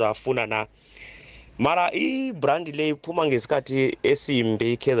abantwana bazafuna na mara ibrand le iphuma ngesikhathi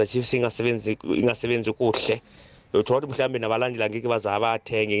esimbi Kaizer Chiefs ingasebenzi kuhle uthola mhlambe nabalandela ngeke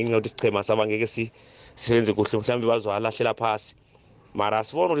bazabathenge ingathi isichema saba ngeke sisebenze kuhle mhlambe bazwalahlela phasi mara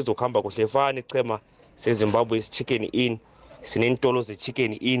sibona ukuthi zokhamba kuhle fana ichema seZimbabwe is-chicken in sinentolo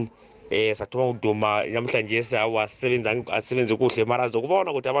ze-chicken in sathoma ukuduma namhlanje asebenze kuhle mara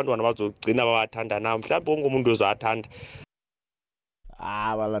zokubona ukuthi abantwana bazogcina bawathanda na mhlawumbe wonke umuntu uzowathanda.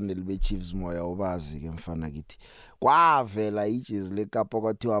 Abalandeli beChiefs moya ubazi ke mfana kithi kwavela ijezi leKapa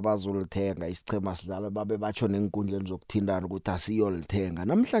kwathiwa abazolithenga isichema sidlala babe batsho nenkundleni zokuthindana ukuthi asiyolithenga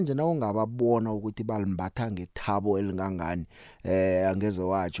namhlanje nawo ngababona ukuthi balimbatha ngethabo elingangani angeze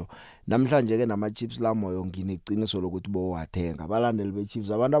watsho namhlanje ke nama Chiefs la moyo ngineqiniso lokuthi bowathenga abalandeli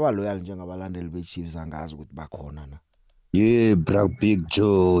beChiefs abantu abaloyal njengabalandeli beChiefs angazi ukuthi bakhona na. Yeah, Big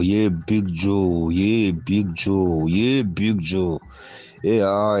Joe, yeah, Big Joe, yeah, Big Joe, yeah, Big Joe.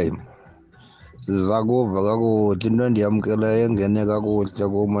 Hayi sizakuva kakuhle into endiyamkela engene kakuhle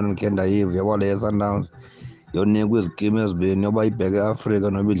kuma ngikenda yive yabale yeSundowns yonikwa izigime ezibini yoba ibheke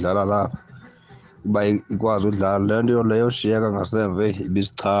eAfrika noba idlala la iba ikwazi udlala lento leyo shiyeka ngasemve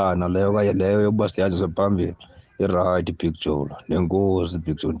ibisichana leyo kanye leyo yoba siyaje phambili iright Big Joe lenkosi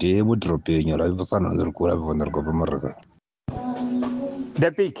Big Joe ndibu dropping la iFundowns likhulu eVonderkop eMarika.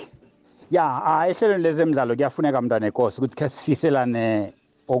 The big ehlelweni lezemidlalo kuyafuneka mntwana enkosi ukuthi ke sifiselane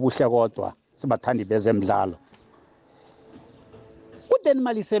okuhle kodwa sibathandi bezemidlalo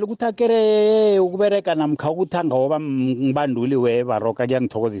udenimalisela ukuthi akere ukubereka namkha ukuthanga ngoba ngibanduli weBaroka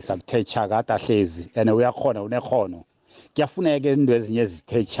kuyangithokozisa kuthecha kade ahlezi ene uyakhona unekhono kuyafuneka into ezinye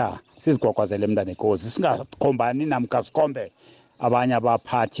ezitecha sizigwagwazele mntwana enkosi singakhombani namkha sikombe abanye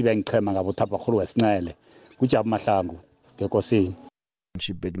abaphathi bengichema ngabuthi abakhulu wesinqele kujabu mahlangu ngekosini.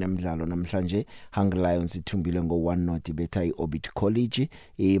 Championship nemidlalo namhlanje. Hungry Lions ithumbile ngo-1-0 ibetha iOrbit College,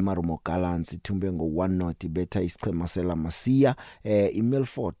 iMarumo Gallants ithumbe ngo-1-0 ibetha isichema seLamasia,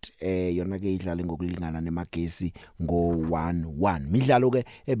 iMilford yona ke idlale ngokulingana neMagesi ngo-1-1. Midlalo ke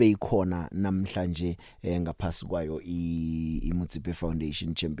ebeyikhona namhlanje ngaphasi kwayo iMutsipe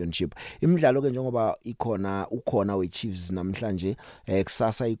Foundation Championship. Imidlalo ke njengoba ukhona weChiefs namhlanje,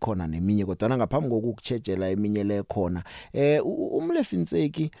 kusasa ikhona neminye kodwa ngaphambi kokukuchejela eminye le khona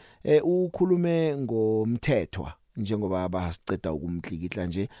Umlefinseki ukhulume ngomthethwa njengoba basiceda ukumhlikihla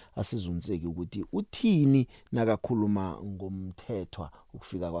nje asizunzeki ukuthi uthini nakakhuluma ngomthethwa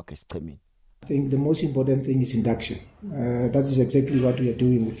ukufika kwakhe esichemeni. I think the most important thing is induction. That is exactly what we are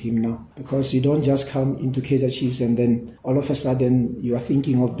doing with him now, because you don't just come into Kaizer Chiefs and then all of a sudden you are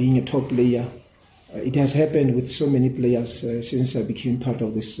thinking of being a top player. It has happened with so many players since I became part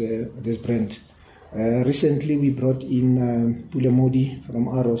of this brand. Recently, we brought in Pulemodi from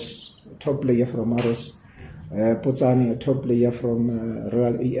Aros, a top player from Aros, Potsani, a top player from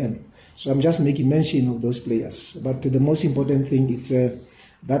Royal AM. So I'm just making mention of those players. But the most important thing is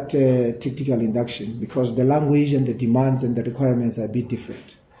that tactical induction, because the language and the demands and the requirements are a bit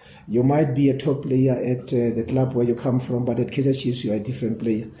different. You might be a top player at the club where you come from, but at Kaizer Chiefs you are a different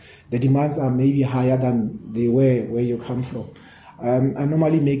player. The demands are maybe higher than they were where you come from. I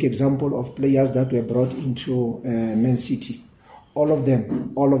normally make example of players that were brought into Man City. All of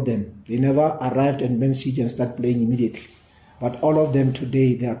them. They never arrived at Man City and start playing immediately. But all of them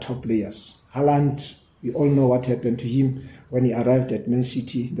today, they are top players. Haaland, we all know what happened to him when he arrived at Man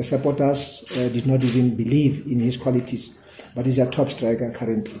City. The supporters did not even believe in his qualities. But he's a top striker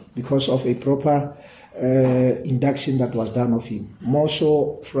currently because of a proper induction that was done of him. More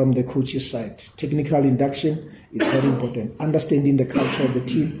so from the coach's side. Technical induction is very important. Understanding the culture of the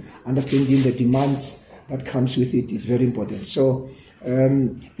team, understanding the demands that comes with it is very important. So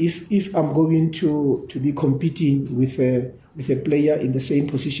if I'm going to be competing with a player in the same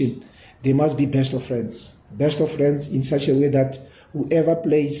position, they must be best of friends. Best of friends in such a way that whoever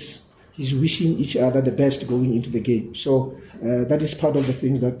plays is wishing each other the best going into the game. So that is part of the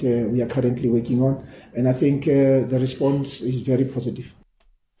things that we are currently working on. And I think the response is very positive.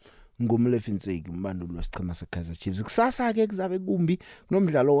 Ngumlefinseki umbanduli wesichema seKaizer Chiefs. Kusasa ke kuzabe kumbi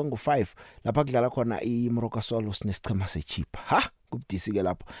kunomdlalo wango5 lapha kudlala khona iMoroka Swallows nesichema seChipa. Ha, kubudisi ke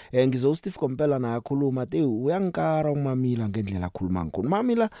lapho. Ngizo Steve Kompela na yakhuluma te uyankara uMamila ngendlela akhuluma ngakho.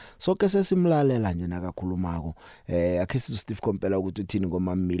 Mamila sonke sesimlalela nje nakakhulumako. Akhe sizo Steve Kompela ukuthi uthini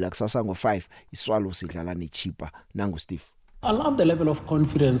ngoMamila kusasa ngo5 iSwallows idlala neChipa. Nangu Steve. I love the level of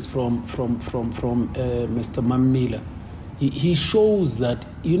confidence from Mr. Mamila. He shows that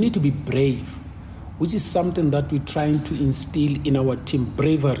you need to be brave, which is something that we're trying to instill in our team,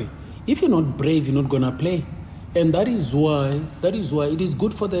 bravery. If you're not brave, you're not going to play. And that is why it is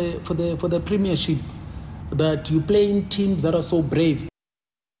good for the Premiership that you play in teams that are so brave.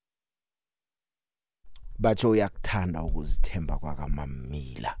 Bathi uyakuthanda ukuzithemba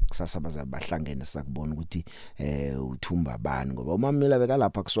kwakaMamila. Kusasa bazabahlangene sakubona ukuthi uthumba bani ngoba uMamila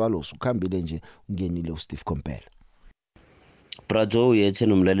bekalapha kuSwallows ukhambile nje ungenile uSteve Kompela. Brajo yethe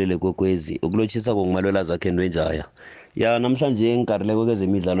nomlaleli kokwezi ukulotshisa ngokumalwela zakhe endwenjaya. Ya namhlanje engikarleko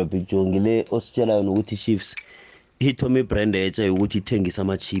kezemidlalo Big Joe ngile ositshela yona ukuthi Chiefs ithome brand etsha ukuthi ithengisa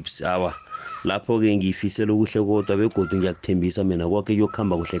ama chips awa. Lapho ke ngifisela ukuhle kodwa begodu ngiyakuthembisa mina kwakhe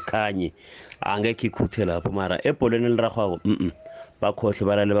yokuhamba kuhle khanye angeke ikhuthe lapho mara ebholeni eliragwako bakhohle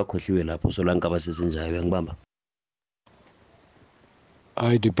balale bakhohliwe lapho solanka basesenjayo uyangibamba.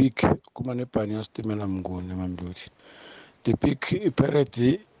 Hayi the big kuma nebhani yasitimela mnguni mamduthi. The big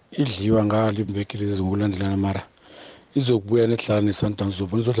iparade idliwa ngalo imbekile ezingokulandelana mara izokubuya nedlala neSundowns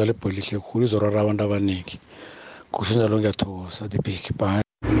zobona izodlala ibhola lihle khulu izorara abantu abaningi. Kusinjalo ngiyathokoza the big bye.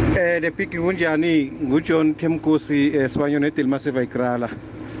 The big kunjani nguJohn Themkosi Sibanyoni eDelma Sevayikrala.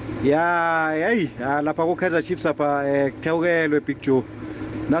 Lapha ku Kaizer Chiefs apha kuthewukelwe Big Joe.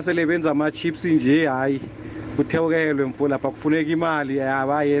 Nasele benza ama chips nje hayi kuthewukelwe mfo lapha kufuneka imali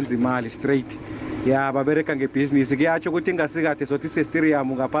bayenza imali straight. Babereka ngebusiness kuyatsho ukuthi ngasikade sothi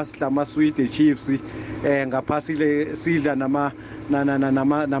sestadium ngaphasi lama sweet Chiefs ngaphasi le sidla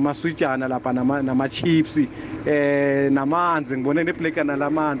nama switchana lapha nama chips namanzi ngibone neplekana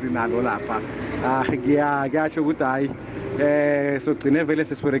lamanzi nalo lapha kuyatsho ukuthi hayi sogcine vele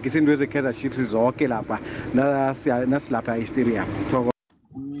sesiberekisa into ezeKaizer Chiefs zonke lapha nasilapha estadium thoko.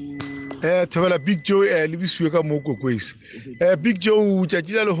 Thobela Big Joe libisiwe ka moko kwesi. Big Joe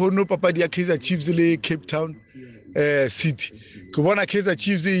tjatila le hono papadi ya Kaizer Chiefs le Cape Town City. Ke bona Kaizer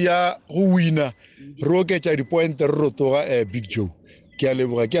Chiefs ya go winner rocket ya di point rotoga Big Joe. Ke a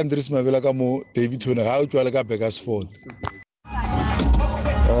leboga ke Andres Mabela ka mo David Tone ga o tswala ka Bekersford.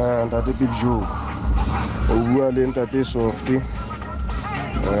 ntate Big Joe o bua le ntate Softy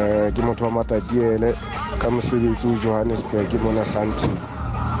ke motho wa Matatiele ka mosebetsi o Johannesburg mona Santi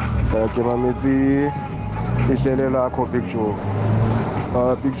ke mametse ihlelo lakho Big Joe.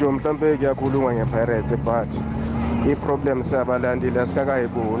 Big Joe mhlambe kuyakhuluma ngePirates but i-problem sabalandeli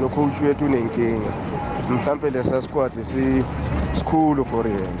asikakayiboni coach wethu unenkinga mhlambe lesa squad sikhulu for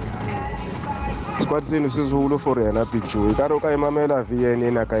yena squad senu sizulu for yena Big Joe ikaroka imamela VN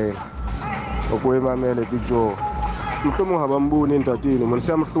enaka yena okuyimamela Big Joe mhlomo ha bambone ntatini mo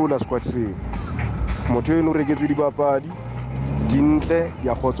siyamhlula squad senu motho eno reketswe dipapadi dintle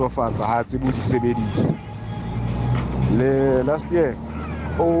ya khotsofatsa ha tsebo di sebedisa le last year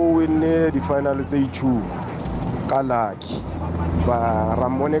win the final tse 2 ka lucky ba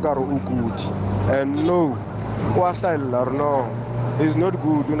ramone ka ro good and no wa hlalla no is not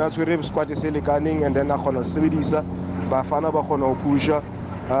good una tswere squad se lekaning and then a khona sebedisa bafana ba khona ho pusha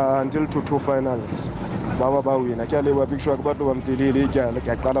until to finals ba wina ke le ba Big Show ke batlo ba mtelele ke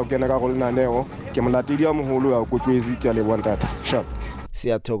a qala ho kena ka go lenaneo ke molatedi ya moholo ya kokwezi ke le bontata sharp.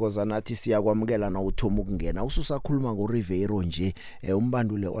 Siyathokoza nathi siyakwamukela na uthoma ukungena ususakhuluma ngoRivero nje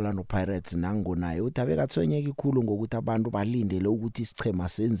umbandule Orlando Pirates nango naye uthabe kathwenyeka ikhulu ngokuthi abantu balindele ukuthi isichema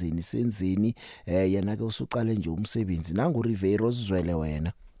senzeni yena ke usuqale nje umsebenzi nango Rivero sizwele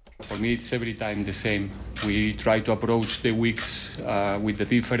wena. For me, it's every time the same. We try to approach the weeks with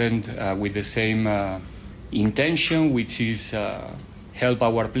the same intention, which is help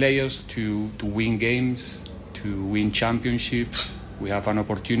our players to win games, to win championships. We have an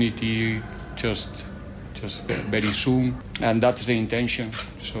opportunity just very soon, and that's the intention.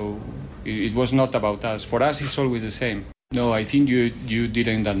 So it was not about us. For us, it's always the same. No, I think you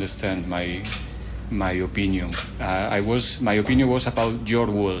didn't understand my opinion. My opinion was about your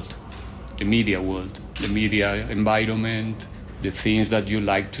world, the media environment, the things that you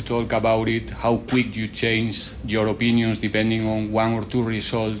like to talk about it, how quick you change your opinions depending on 1 or 2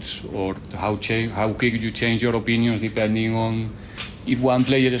 results, or how quick you change your opinions depending on if one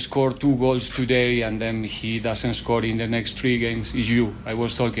player scored 2 goals today and then he doesn't score in the next 3 games. It's you. I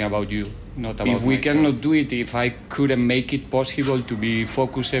was talking about you, not about myself. If we cannot do it, if I couldn't make it possible to be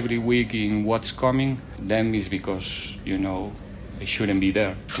focused every week in what's coming, then it's because, I shouldn't be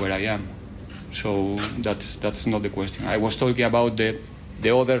there where I am. So that's not the question. I was talking about the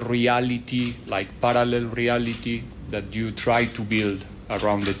other reality, like parallel reality that you try to build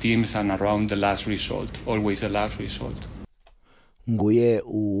around the teams and around the last result, always the last result. Nguye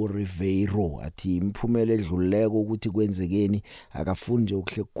uRivero athi imphumela edluleko ukuthi kwenzekeni akafunde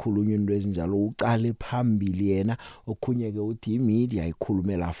okuhle kukhulunywa into ezinjalo uqale phambili yena okhunyeke uthi imedia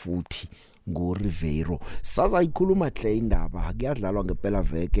ikhulumela futhi ngoRivero saza ikhuluma hle indaba kuyadlalwa ngempela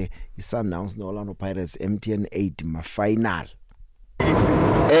veke iSundowns noOrlando Pirates MTN 8 ma final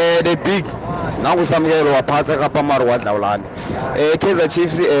the big nangusamukelo waphasa kapha mara wadlawulana Kaizer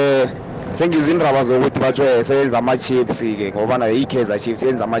Chiefs sengizwe indaba zokuthi batsho seyenza ama Chiefs ke ngoba na iKaizer Chiefs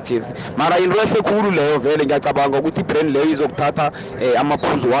yenza ama Chiefs mara into esekhulu leyo vele ngiyacabanga ukuthi ibrand leyo izokuthatha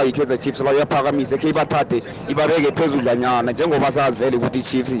amaphuzu wayo iKaizer Chiefs bayaphakamisa ke ibathathe ibabeke phezudlanyana njengoba sazi vele ukuthi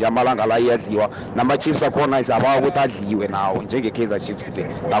iChiefs nje amalanga la iyadliwa nama Chiefs akhona isaba ukuthi adliwe nawo njenge Kaizer Chiefs le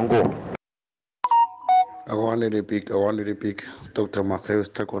dango. I wanted a big Dr. Makhayo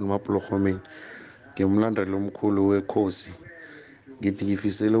Stakon Maplohomin ngimlandela omkhulu wekhosi ngithi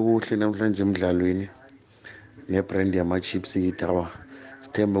ngifisela ukuhle namhlanje emidlalweni nebrand yama Chiefs yithawa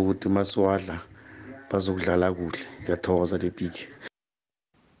sithemba ukuthi masiwadla bazokudlala kuhle ngiyathokoza the big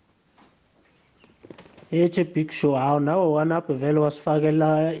Big Show awu nawo wana vele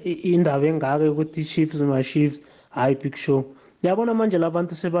wasifakela indaba engake ukuthi Chiefs ma Chiefs hayi Big Show yabona manje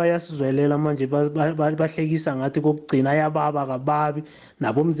labantu sebayasizwelela manje bahlekisa ngathi kokugcina yababa kababi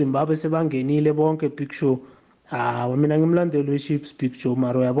nabo umZimbabwe sebangenile bonke Big Show mina ngimlandelo weChiefs Big Show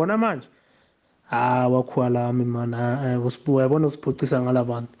maro yabona manje wakhwalami mana usibuya yabona usiphucisa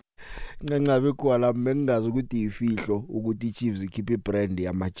ngalabantu ngancabe kwala mengazi ukuthi ifihlo ukuthi iChiefs ikhiphe brand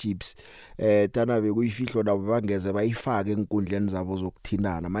yama Chiefs tana bekuyifihlo nabo bangeze bayifake enkundleni zabo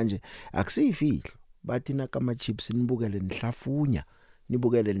zokuthindana manje akusifihlo bathi nakama Chiefs nibukele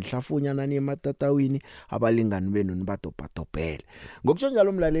nihlafunya nani ematatawini abalingani benu nibadobhadobhele ngokutsho njalo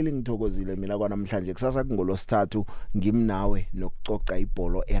umlaleli ngithokozile mina kwanamhlanje kusasa kungolosithathu ngimnawe nokucoca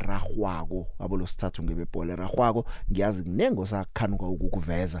ibhola eragwako abolosithathu ngebebhola eragwako ngiyazi kunengo sakhanuka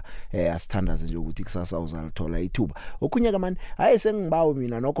ukukuveza asithandaze nje ukuthi kusasa uzalithola ithuba okunyeka manje hayi sengibawe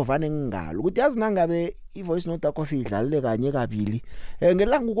mina nokho vane ngingalo ukuthi yazi nangabe ivoice note yakho sidlalile kanye kabili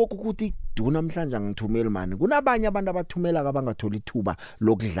ngelanga ukuthi du namhlanje ngithumela mani kunabanye abantu abathumela abangathola ithuba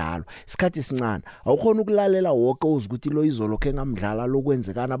lokudlalwa isikhathi sincane awukhona ukulalela wonke uzukuthi lo izolo ke ngamdlala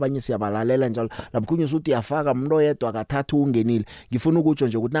lokwenzekana abanye siyabalalela njalo labkhunye usuthi yafaka umuntu oyedwa kathathu ungenile ngifuna ukutsho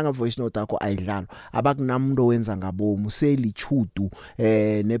nje ukuthi nanga voice note yakho ayidlalwa abakunamuntu owenza ngabomu selichudu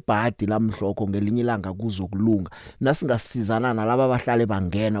nebhadi lamhlokho ngelinye ilanga kuzokulunga nasingasizana nalabo abahlale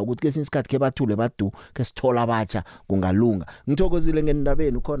bangena ukuthi kesinye isikhathi ke bathule badu ke sithola abatsha kungalunga ngithokozile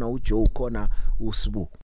ngendabeni khona uJoe khona uSibu